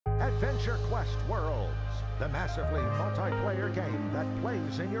Adventure Quest Worlds, the massively multiplayer game that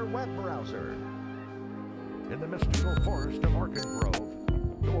plays in your web browser. In the mystical forest of Orchid Grove,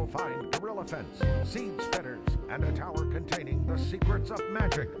 you will find gorilla fence, seed spitters, and a tower containing the secrets of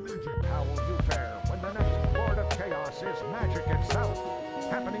magic. How will you fare when the next Lord of Chaos is magic itself?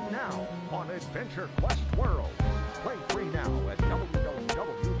 Happening now on Adventure Quest Worlds. Play free now at www.aq.com.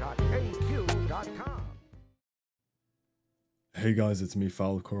 Hey guys, it's me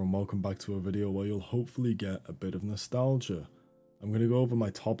Falcor and welcome back to a video where you'll hopefully get a bit of nostalgia. I'm going to go over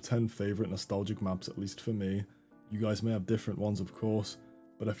my top 10 favourite nostalgic maps, at least for me. You guys may have different ones of course,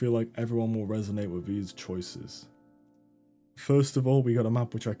 but I feel like everyone will resonate with these choices. First of all, we got a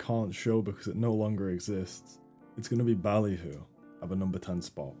map which I can't show because it no longer exists. It's going to be Ballyhoo at the number 10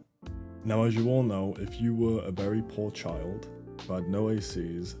 spot. Now, as you all know, if you were a very poor child who had no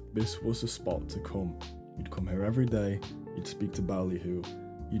ACs, this was the spot to come. You'd come here every day, you'd speak to Ballyhoo,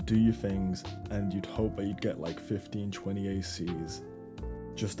 you'd do your things, and you'd hope that you'd get like 15, 20 ACs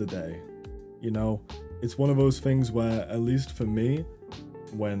just a day. You know, it's one of those things where, at least for me,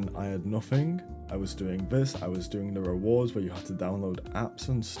 when I had nothing, I was doing this, I was doing the rewards where you had to download apps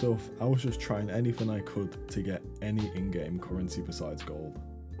and stuff. I was just trying anything I could to get any in-game currency besides gold.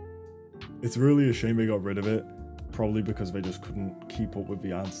 It's really a shame they got rid of it, probably because they just couldn't keep up with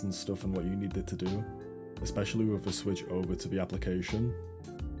the ads and stuff and what you needed to do, especially with the switch over to the application.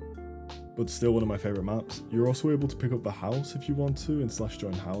 But still one of my favourite maps. You're also able to pick up the house if you want to in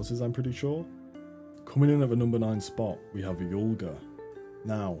 /join houses, I'm pretty sure. Coming in at the number 9 spot, we have Yulga.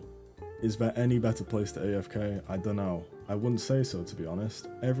 Now, is there any better place to AFK? I don't know. I wouldn't say so, to be honest.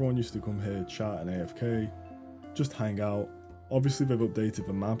 Everyone used to come here, chat and AFK, just hang out. Obviously they've updated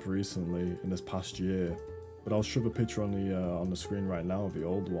the map recently in this past year, but I'll shove a picture on the screen right now of the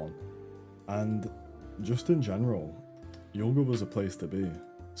old one. And just in general, Yulga was a place to be.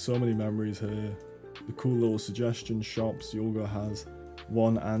 So many memories here, the cool little suggestion shops Yulga has,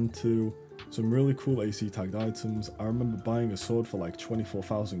 1 and 2, some really cool AC tagged items. I remember buying a sword for like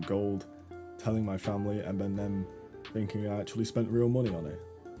 24,000 gold, telling my family, and then them thinking I actually spent real money on it,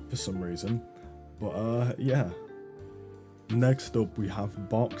 for some reason. But yeah. Next up we have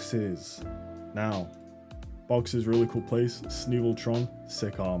Boxes. Now, Boxes, really cool place, Sneeveltron,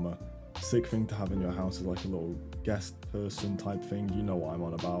 sick armor. Sick thing to have in your house as like a little guest person type thing, you know what I'm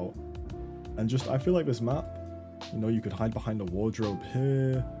on about. And just, I feel like this map, you know, you could hide behind a wardrobe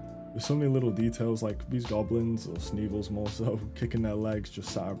here. There's so many little details like these goblins, or Sneevils more so, kicking their legs, just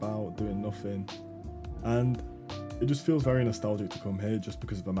sat about, doing nothing. And it just feels very nostalgic to come here just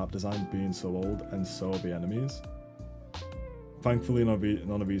because of the map design being so old, and so are the enemies. Thankfully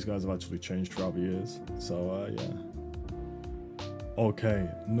none of these guys have actually changed throughout the years, so yeah. Okay,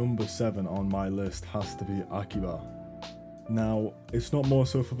 number 7 on my list has to be Akiba. Now, it's not more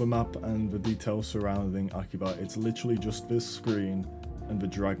so for the map and the details surrounding Akiba, it's literally just this screen and the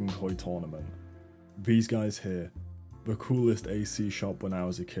Dragon Koi tournament. These guys here, the coolest AC shop when I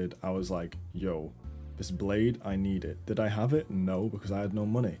was a kid. I was like, yo, this blade, I need it. Did I have it? No, because I had no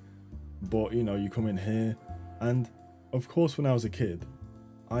money. But, you know, you come in here, and of course when I was a kid,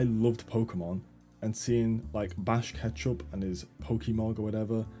 I loved Pokemon. And seeing like Bash Ketchup and his Pokemog or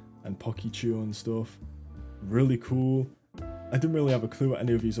whatever, and Pokechew and stuff, really cool. I didn't really have a clue what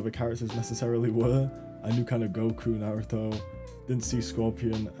any of these other characters necessarily were. I knew kind of Goku, Naruto, didn't see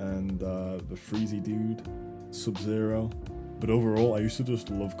Scorpion and the Freezy dude, Sub-Zero. But overall, I used to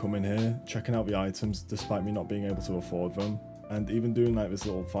just love coming here, checking out the items despite me not being able to afford them, and even doing like this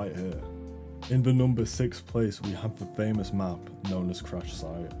little fight here. In the number 6 place, we have the famous map known as Crash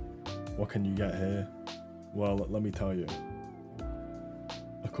Site. What can you get here? Well, let me tell you.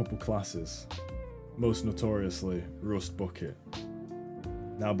 A couple classes. Most notoriously, Rust Bucket.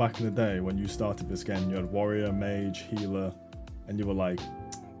 Now, back in the day when you started this game, you had Warrior, Mage, Healer, and you were like,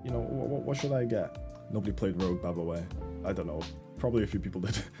 you know, what should I get? Nobody played Rogue, by the way. I don't know. Probably a few people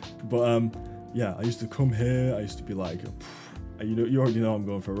did. But yeah, I used to come here. I used to be like, you already know I'm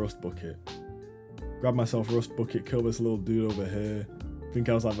going for Rust Bucket. Grab myself a Rust Bucket, kill this little dude over here. I think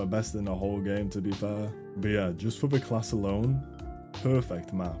I was like the best in the whole game, to be fair. But yeah, just for the class alone,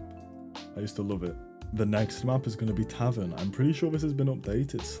 perfect map. I used to love it. The next map is going to be Tavern. I'm pretty sure this has been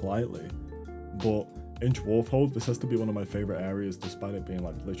updated slightly, but in Dwarfhold, this has to be one of my favourite areas despite it being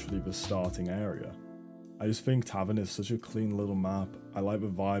like literally the starting area. I just think Tavern is such a clean little map. I like the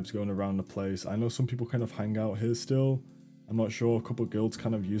vibes going around the place. I know some people kind of hang out here still. I'm not sure, a couple guilds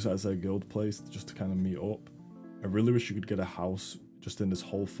kind of use it as their guild place just to kind of meet up. I really wish you could get a house just in this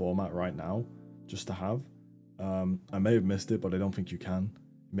whole format right now, just to have. I may have missed it, but I don't think you can.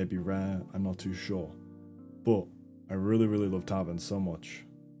 It may be rare, I'm not too sure. But I really love Tavern so much.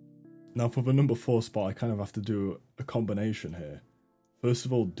 Now for the number 4 spot, I kind of have to do a combination here. First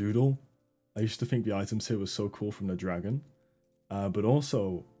of all, Doodle. I used to think the items here was so cool from the dragon. But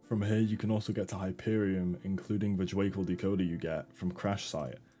also, from here you can also get to Hyperion, including the Drakul decoder you get from Crash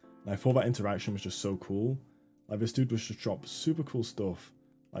Site. And I thought that interaction was just so cool. Like, this dude was just drop super cool stuff.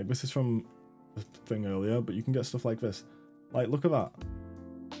 Like, this is from the thing earlier, but you can get stuff like this. Like, look at that.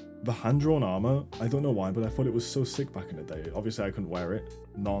 The hand-drawn armor, I don't know why, but I thought it was so sick back in the day. Obviously, I couldn't wear it.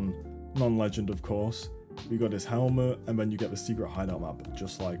 Non-legend, of course. We got his helmet, and then you get the secret hideout map,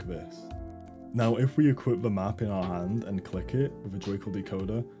 just like this. Now, if we equip the map in our hand and click it with a Drakul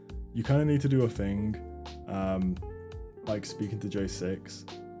decoder, you kind of need to do a thing, like speaking to J6.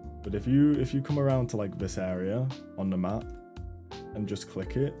 But if you come around to like this area on the map and just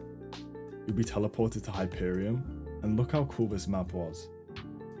click it, you'll be teleported to Hyperion. And look how cool this map was.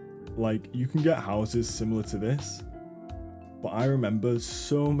 Like, you can get houses similar to this, but I remember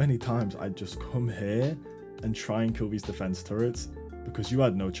so many times I'd just come here and try and kill these defense turrets because you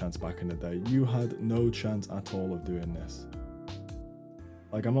had no chance back in the day. You had no chance at all of doing this.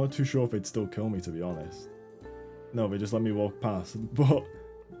 Like, I'm not too sure if they'd still kill me, to be honest. No, they just let me walk past. But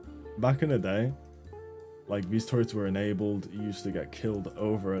back in the day, like, these turrets were enabled. You used to get killed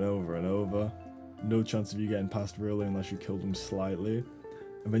over and over and over. No chance of you getting past really unless you killed them slightly.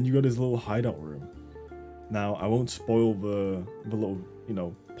 And then you got this little hideout room. Now, I won't spoil the little, you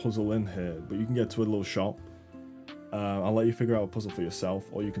know, puzzle in here, but you can get to a little shop. I'll let you figure out a puzzle for yourself,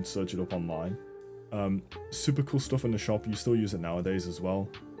 or you can search it up online. Super cool stuff in the shop. You still use it nowadays as well.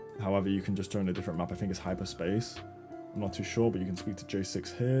 However, you can just join a different map. I think it's Hyperspace. I'm not too sure, but you can speak to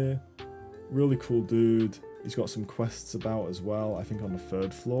J6 here. Really cool dude. He's got some quests about as well. I think on the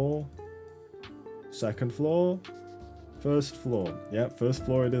 3rd floor. 2nd floor. 1st floor. Yeah, 1st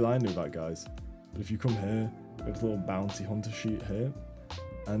floor it is. I knew that, guys. But if you come here, there's a little bounty hunter sheet here.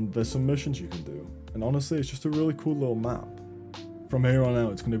 And there's some missions you can do. And honestly, it's just a really cool little map. From here on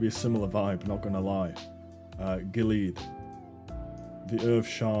out, it's going to be a similar vibe, not going to lie. Gilead. The Earth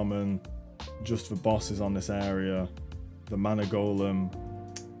Shaman. Just the bosses on this area. The Mana Golem.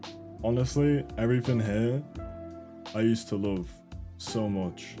 Honestly, everything here, I used to love so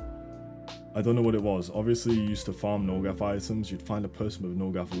much. I don't know what it was. Obviously, you used to farm Norgath items. You'd find a person with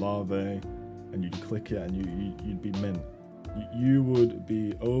Norgath larvae, and you'd click it, and you'd be mint. You would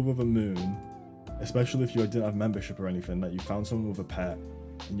be over the moon, especially if you didn't have membership or anything, that you found someone with a pet,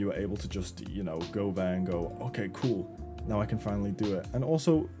 and you were able to just, you know, go there and go, okay, cool, now I can finally do it. And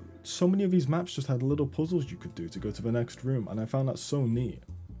also, so many of these maps just had little puzzles you could do to go to the next room, and I found that so neat.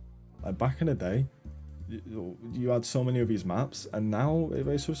 Like, back in the day, you had so many of these maps, and now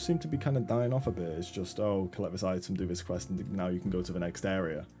they sort of seem to be kind of dying off a bit. It's just, oh, collect this item, do this quest, and now you can go to the next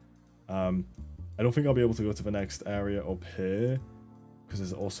area. I don't think I'll be able to go to the next area up here, because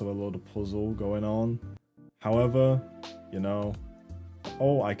there's also a load of puzzle going on. However, you know,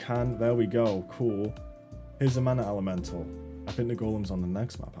 oh, I can, there we go, cool. Here's a Mana Elemental. I think the Golem's on the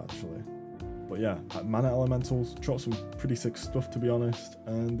next map, actually. But yeah, Mana Elementals drop some pretty sick stuff, to be honest,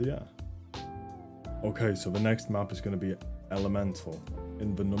 and yeah. Okay, so the next map is going to be Elemental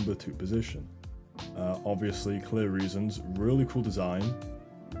in the number 2 position. Obviously, clear reasons, really cool design.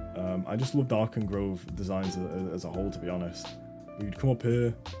 I just love Arkengrove designs as a whole, to be honest. You'd come up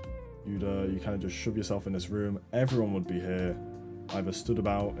here, you kind of just shove yourself in this room, everyone would be here, either stood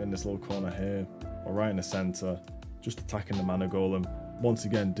about in this little corner here, or right in the center, just attacking the Mana Golem, once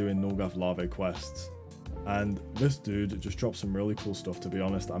again doing Norgath larvae quests. And this dude just dropped some really cool stuff, to be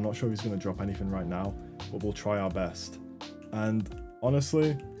honest. I'm not sure if he's going to drop anything right now, but we'll try our best. And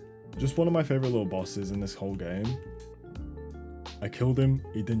honestly, just one of my favorite little bosses in this whole game. I killed him,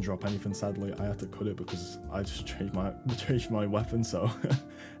 he didn't drop anything, sadly. I had to cut it because I just changed my weapon, so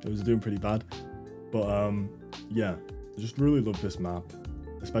it was doing pretty bad. But yeah, I just really love this map,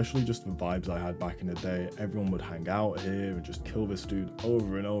 especially just the vibes I had back in the day. Everyone would hang out here and just kill this dude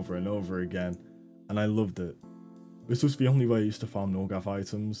over and over and over again, and I loved it. This was the only way I used to farm Norgath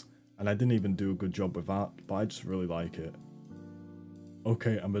items, and I didn't even do a good job with that, but I just really like it.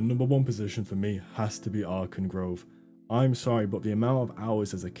 Okay, and the number 1 position for me has to be Arkengrove. I'm sorry, but the amount of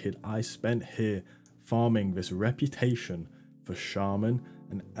hours as a kid I spent here farming this reputation for Shaman,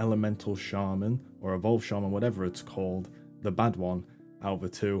 an Elemental Shaman, or Evolved Shaman, whatever it's called, the bad one out of the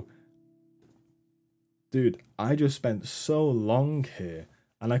 2. Dude, I just spent so long here,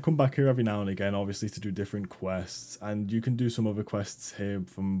 and I come back here every now and again, obviously, to do different quests, and you can do some other quests here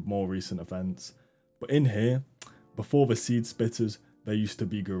from more recent events. But in here, before the Seed Spitters, there used to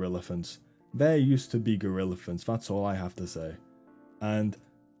be Gorillaphants. There used to be Gorillaphants, that's all I have to say. And,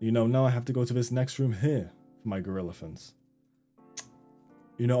 you know, now I have to go to this next room here for my Gorillaphants.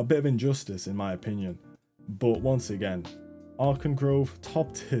 you know, a bit of injustice in my opinion. But once again, Arken Grove,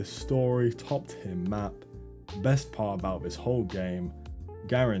 top tier story, top tier map, best part about this whole game,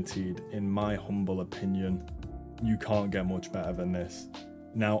 guaranteed in my humble opinion. You can't get much better than this.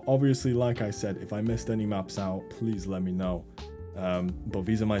 Now, obviously, like I said, if I missed any maps out, please let me know. But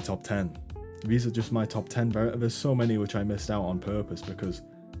these are my top 10. These are just my top 10. There's so many which I missed out on purpose because,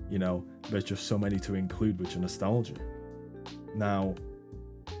 you know, there's just so many to include which are nostalgia. Now,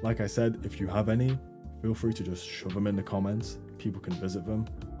 like I said, if you have any, feel free to just shove them in the comments. People can visit them.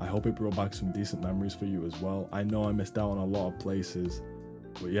 I hope it brought back some decent memories for you as well. I know I missed out on a lot of places,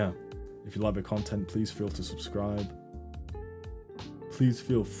 but yeah, if you like the content, please feel to subscribe. Please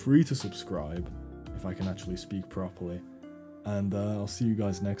feel free to subscribe if I can actually speak properly. And I'll see you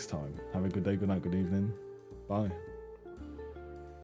guys next time. Have a good day, good night, good evening. Bye.